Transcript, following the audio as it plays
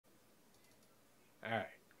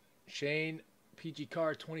Shane,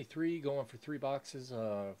 pgcard23 going for 3 boxes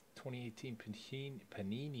of 2018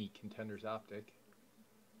 Panini Contenders Optic.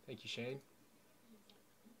 Thank you, Shane.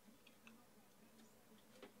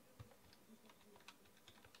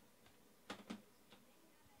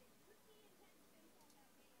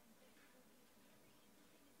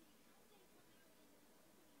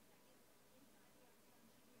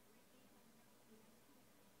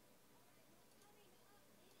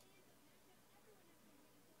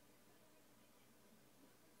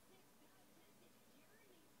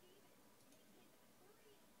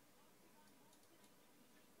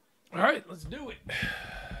 All right, let's do it.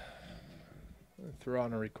 Throw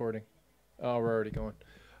on a recording. Oh, we're already going.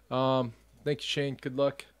 Thank you, Shane. Good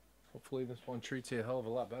luck. Hopefully this one treats you a hell of a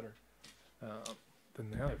lot better than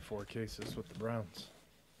the other 4 cases with the Browns.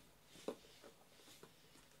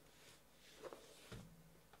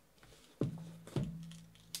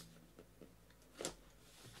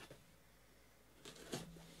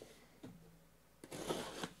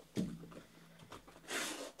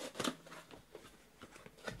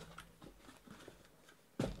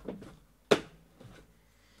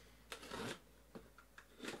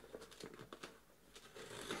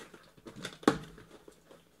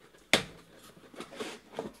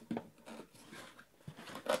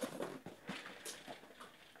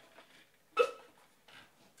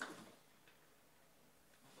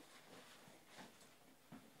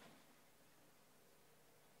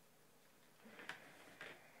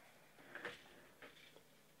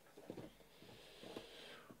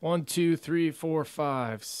 One, two, three, four,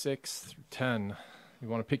 five, 6 through 10. You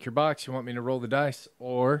want to pick your box? You want me to roll the dice?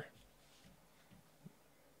 Or,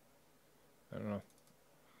 I don't know.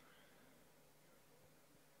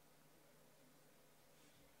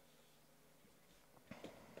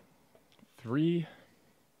 Three,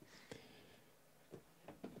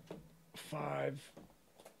 5,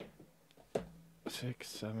 6,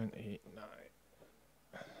 7, 8, 9.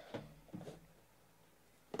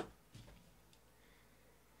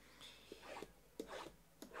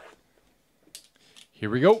 Here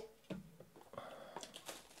we go.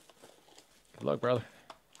 Good luck, brother.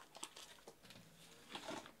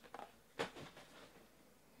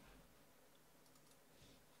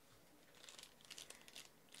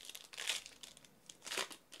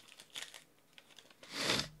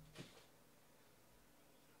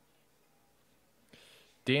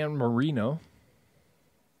 Dan Marino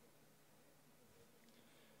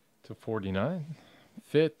to 49.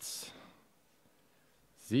 Fitz.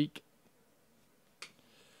 Zeke.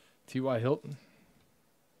 T.Y. Hilton.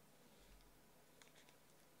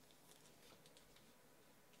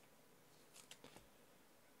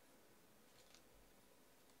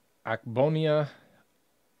 Akbonia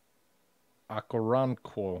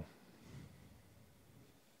Akoranquo.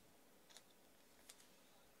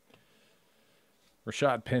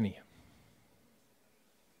 Rashad Penny.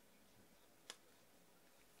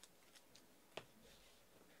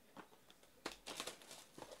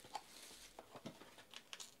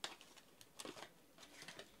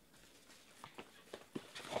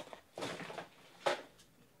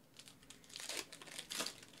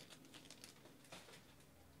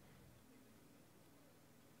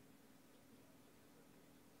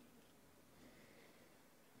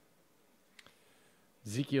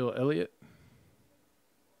 Ezekiel Elliott.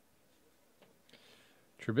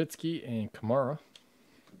 Trubisky and Kamara.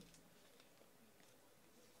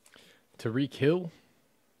 Tariq Hill.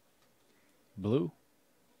 Blue.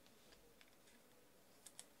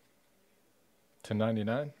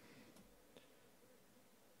 /99.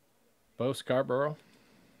 Bo Scarborough.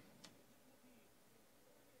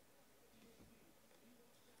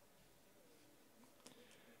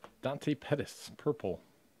 Dante Pettis, purple.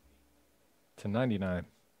 /99.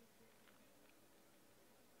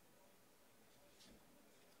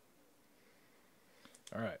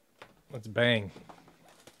 All right, let's bang.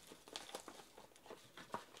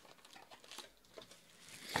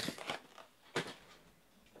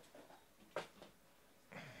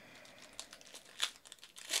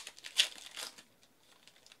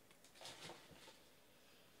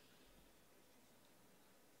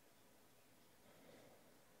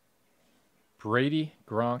 Brady,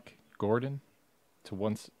 Gronk, Gordon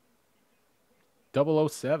to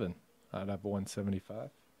 007 out of 175.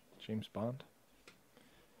 James Bond.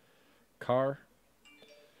 Carr.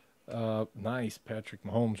 Nice. Patrick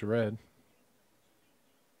Mahomes red.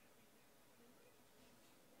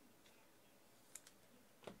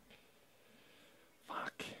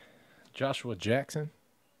 Fuck. Joshua Jackson.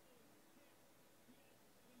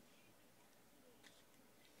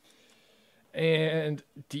 And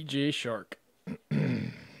DJ Shark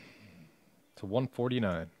to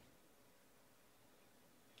 149.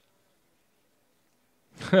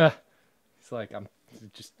 He's like,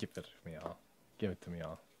 just give it to me all. Give it to me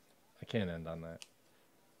all. I can't end on that.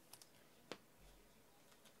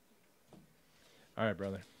 All right,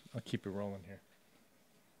 brother. I'll keep it rolling here.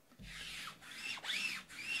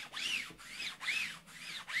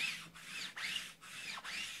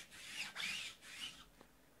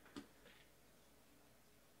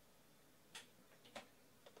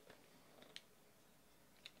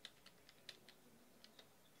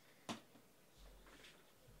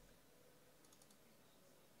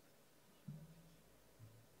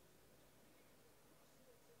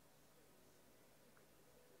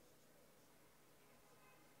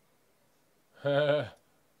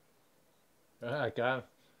 God.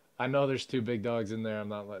 I know there's two big dogs in there. I'm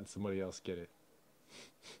not letting somebody else get it.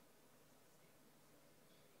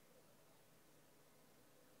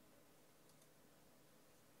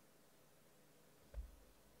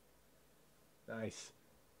 Nice.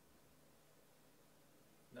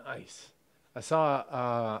 Nice. I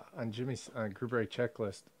saw on Jimmy's group break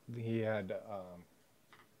checklist, he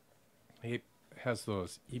has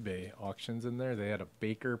those eBay auctions in there. They had a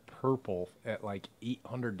Baker purple at like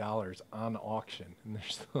 $800 on auction, and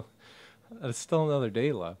there's still another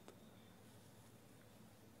day left.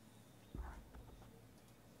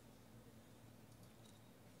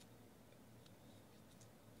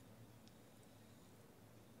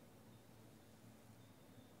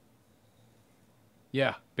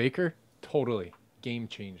 Yeah, Baker, totally game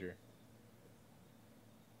changer.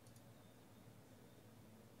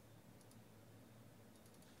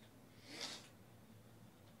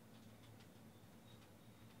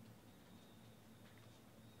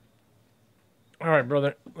 All right,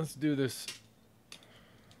 brother, let's do this.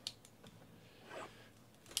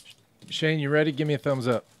 Shane, you ready? Give me a thumbs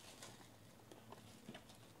up.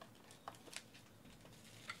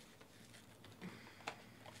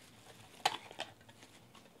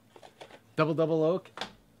 Double oak?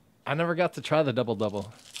 I never got to try the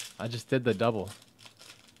double. I just did the double.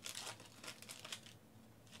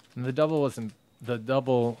 And the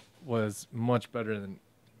double was much better than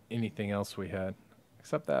anything else we had.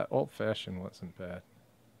 Except that old-fashioned wasn't bad.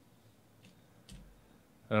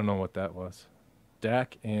 I don't know what that was.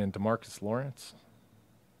 Dak and DeMarcus Lawrence.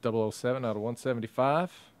 007 out of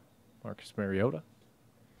 175. Marcus Mariota.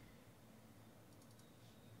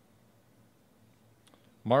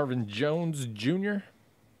 Marvin Jones Jr.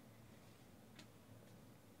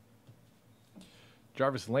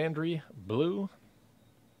 Jarvis Landry, blue.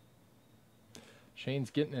 Shane's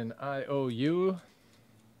getting an IOU.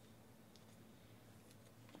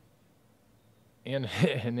 And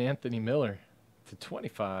Anthony Miller to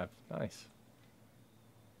 25. Nice.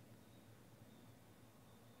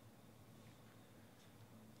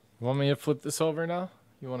 You want me to flip this over now?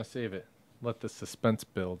 You want to save it? Let the suspense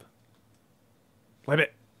build. Flip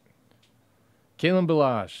it. Kalen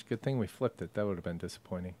Ballage. Good thing we flipped it. That would have been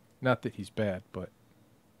disappointing. Not that he's bad, but...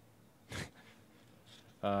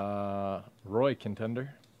 Roy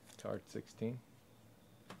Contender. Card 16.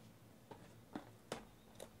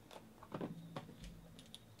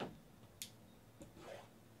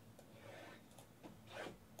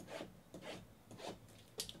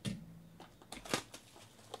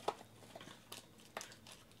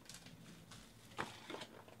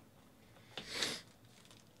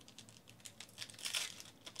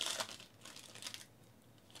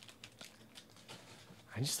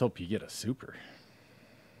 I just hope you get a super.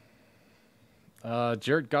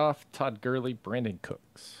 Jared Goff, Todd Gurley, Brandon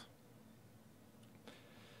Cooks.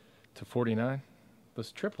 To 49.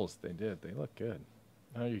 Those triples they did, they look good.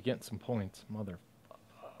 Oh, you're getting some points. Motherfucker.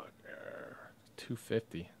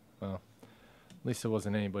 250. Well, at least it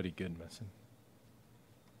wasn't anybody good missing.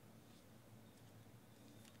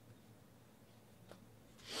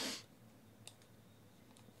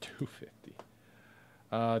 $250.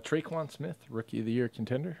 Traquan Smith, Rookie of the Year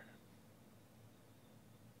contender.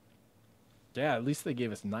 Yeah, at least they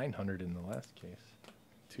gave us 900 in the last case.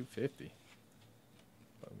 250.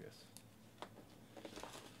 Bogus.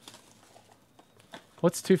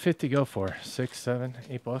 What's 250 go for? $6, $7,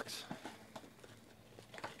 $8?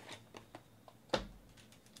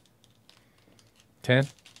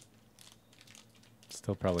 $10?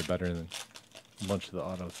 Still probably better than a bunch of the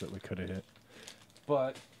autos that we could have hit.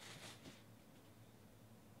 But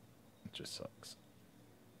it just sucks.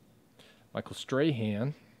 Michael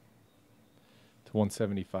Strahan to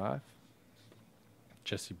 175.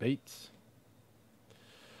 Jesse Bates.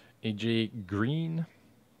 AJ Green.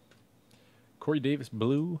 Corey Davis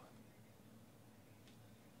blue.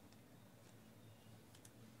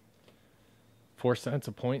 $0.04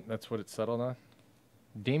 a point. That's what it settled on.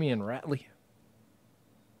 Damian Ratley.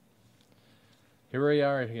 Here we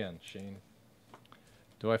are again, Shane.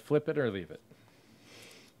 Do I flip it or leave it?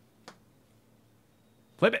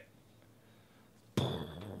 Flip it!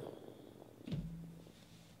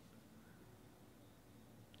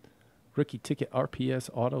 Rookie ticket RPS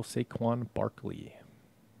auto Saquon Barkley.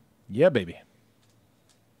 Yeah, baby.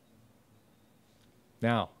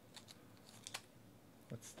 Now,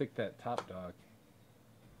 let's stick that top dog.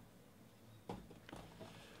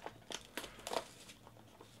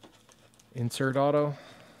 Insert auto.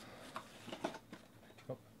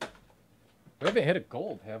 Oh. We haven't hit a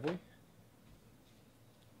gold, have we?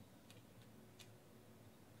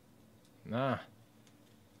 Nah.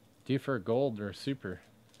 Due for a gold or a super.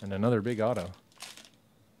 And another big auto.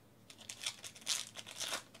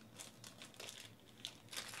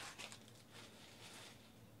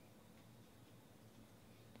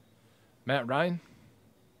 Matt Ryan.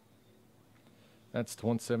 That's to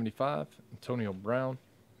 175. Antonio Brown.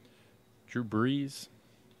 Drew Brees.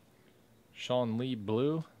 Sean Lee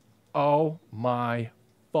Blue. Oh my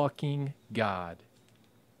fucking God.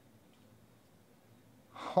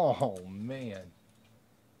 Oh man.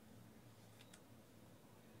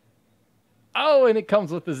 Oh, and it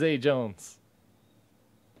comes with the Zay Jones.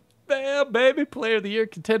 Bam, baby. Player of the Year,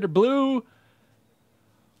 Contender Blue.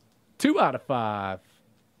 2 out of 5.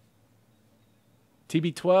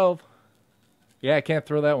 TB12. Yeah, I can't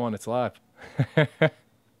throw that one. It's live.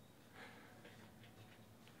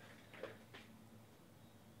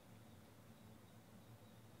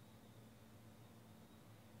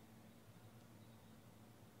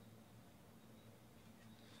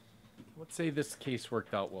 Let's say this case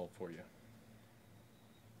worked out well for you.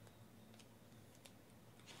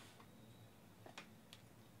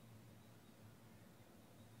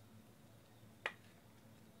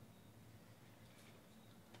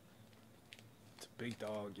 Big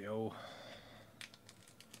dog, yo.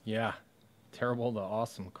 Yeah. Terrible to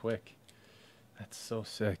awesome quick. That's so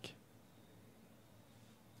sick.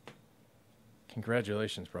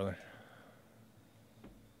 Congratulations, brother.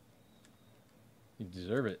 You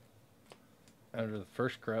deserve it. Out of the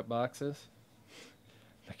first crap boxes,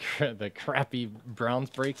 the crappy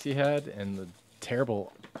Browns breaks you had, and the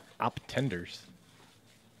terrible Optenders.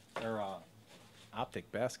 Or Optic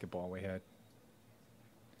basketball we had.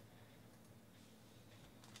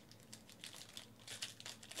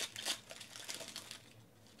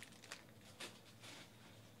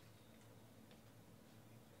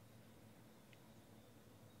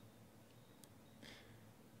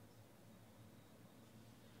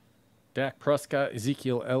 Dak Prescott,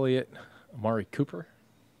 Ezekiel Elliott, Amari Cooper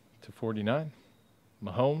to 49.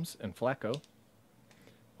 Mahomes and Flacco.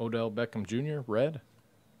 Odell Beckham Jr., red.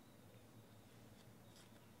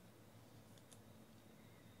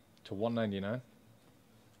 To 199.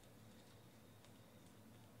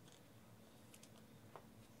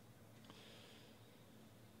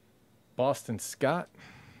 Boston Scott.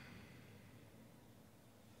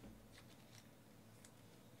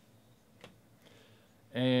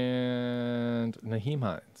 And Naheem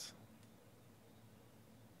Hines.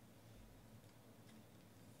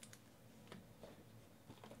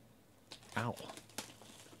 Ow.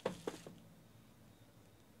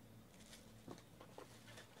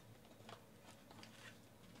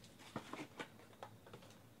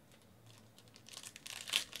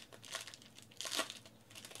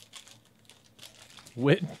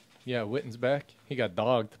 Witten. Yeah, Witten's back. He got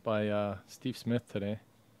dogged by Steve Smith today.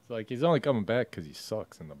 Like, he's only coming back because he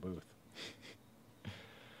sucks in the booth.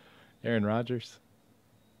 Aaron Rodgers,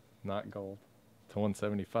 not gold, to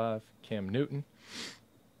 175. Cam Newton,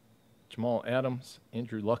 Jamal Adams,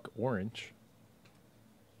 Andrew Luck, orange.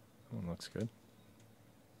 That one looks good.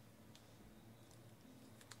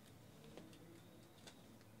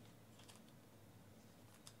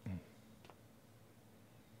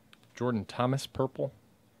 Jordan Thomas, purple.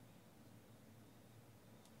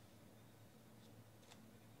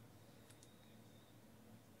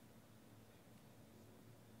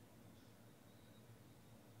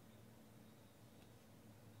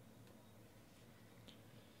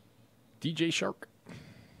 DJ Shark.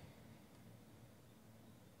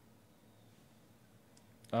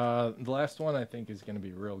 The last one I think is going to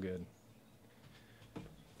be real good.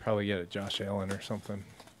 Probably get a Josh Allen or something.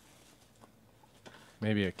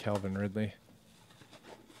 Maybe a Calvin Ridley.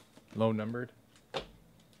 Low numbered.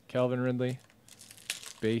 Calvin Ridley.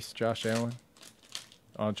 Base Josh Allen.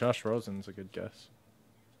 Josh Rosen's a good guess.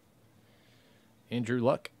 Andrew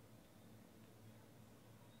Luck.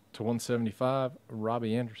 To 175.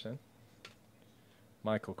 Robbie Anderson.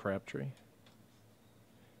 Michael Crabtree.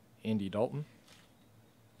 Andy Dalton.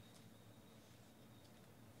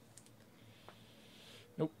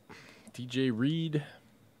 Nope. DJ Reed.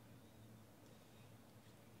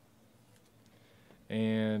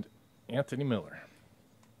 And Anthony Miller.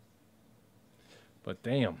 But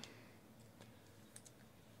damn.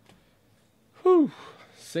 Whew.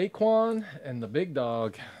 Saquon and the big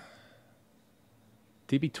dog.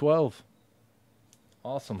 TB12.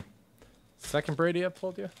 Awesome. Second Brady I've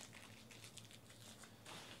told you.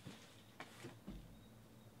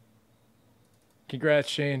 Congrats,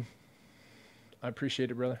 Shane. I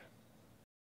appreciate it, brother.